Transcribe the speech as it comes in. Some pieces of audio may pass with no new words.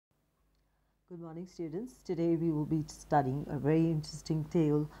Good morning, students. Today we will be studying a very interesting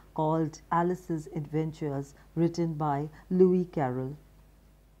tale called Alice's Adventures, written by Lewis Carroll.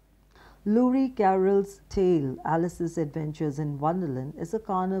 Lewis Carroll's tale, Alice's Adventures in Wonderland, is a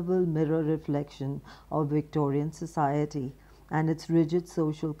carnival mirror reflection of Victorian society and its rigid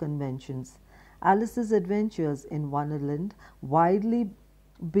social conventions. Alice's Adventures in Wonderland, widely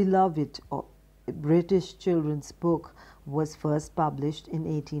beloved British children's book, was first published in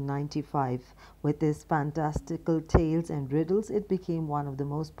 1895. With its fantastical tales and riddles, it became one of the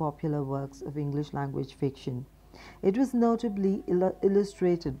most popular works of English language fiction. It was notably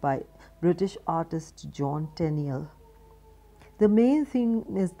illustrated by British artist John Tenniel. The main theme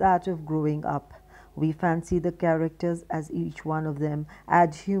is that of growing up. We fancy the characters as each one of them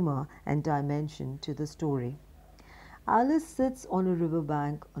adds humor and dimension to the story. Alice sits on a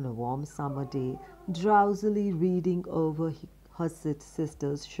riverbank on a warm summer day, drowsily reading over her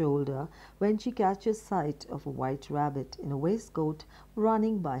sister's shoulder when she catches sight of a white rabbit in a waistcoat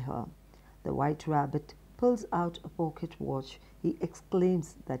running by her. The white rabbit pulls out a pocket watch. He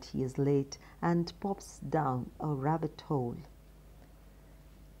exclaims that he is late and pops down a rabbit hole.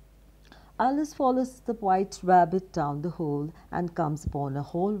 Alice follows the white rabbit down the hole and comes upon a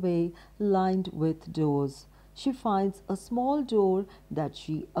hallway lined with doors. She finds a small door that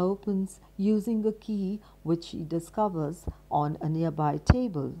she opens using a key which she discovers on a nearby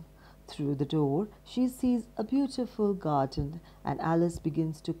table. Through the door, she sees a beautiful garden, and Alice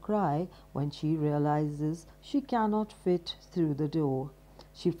begins to cry when she realizes she cannot fit through the door.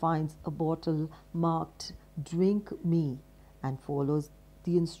 She finds a bottle marked "Drink Me" and follows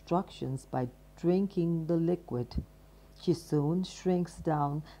the instructions by drinking the liquid. She soon shrinks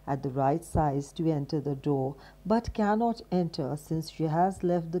down at the right size to enter the door, but cannot enter since she has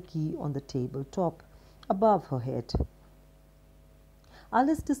left the key on the tabletop above her head.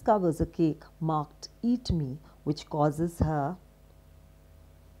 Alice discovers a cake marked "Eat Me," which causes her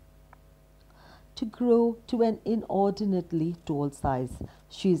to grow to an inordinately tall size.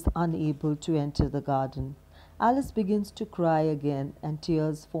 She is unable to enter the garden. Alice begins to cry again, and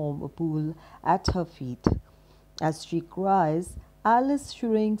tears form a pool at her feet. As she cries, Alice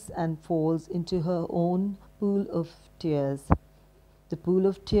shrinks and falls into her own pool of tears. The pool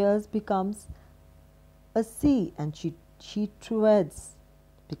of tears becomes a sea, and she treads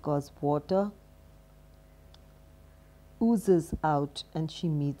because water oozes out, and she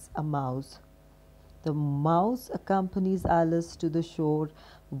meets a mouse. The mouse accompanies Alice to the shore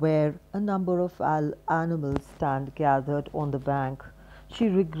where a number of animals stand gathered on the bank. She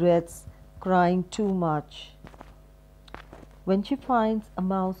regrets crying too much when she finds a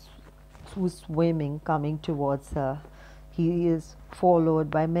mouse who's swimming coming towards her. He is followed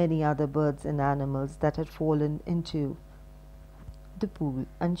by many other birds and animals that had fallen into the pool,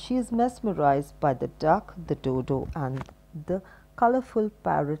 and she is mesmerized by the duck, the dodo, and the colorful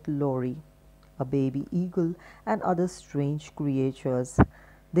parrot Lori, a baby eagle, and other strange creatures.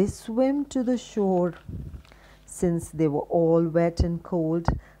 They swim to the shore. Since they were all wet and cold,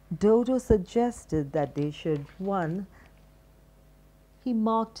 Dodo suggested that they should run. He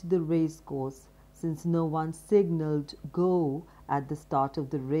marked the race course. Since no one signaled "Go" at the start of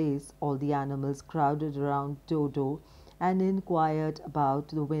the race, all the animals crowded around Dodo and inquired about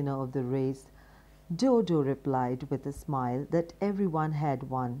the winner of the race. Dodo replied with a smile that everyone had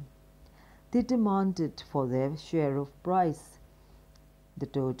won. They demanded for their share of prize. The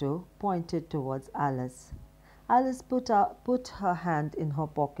dodo pointed towards Alice. Alice put her hand in her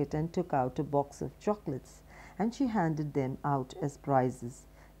pocket and took out a box of chocolates, and she handed them out as prizes.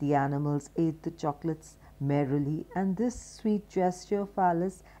 The animals ate the chocolates merrily, and this sweet gesture of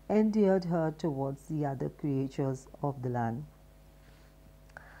Alice endeared her towards the other creatures of the land.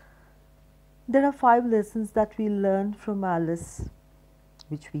 There are 5 lessons that we learn from Alice,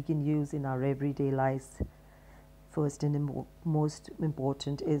 which we can use in our everyday lives. First and most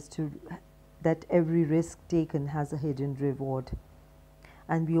important is that every risk taken has a hidden reward.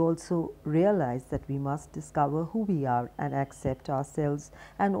 And we also realize that we must discover who we are and accept ourselves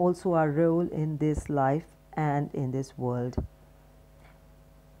and also our role in this life and in this world.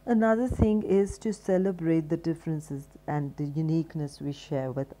 Another thing is to celebrate the differences and the uniqueness we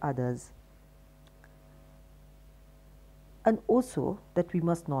share with others. And also that we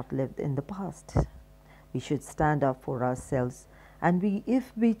must not live in the past. We should stand up for ourselves, and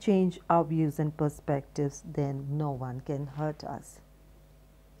if we change our views and perspectives, then no one can hurt us.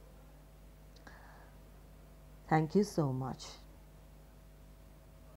 Thank you so much.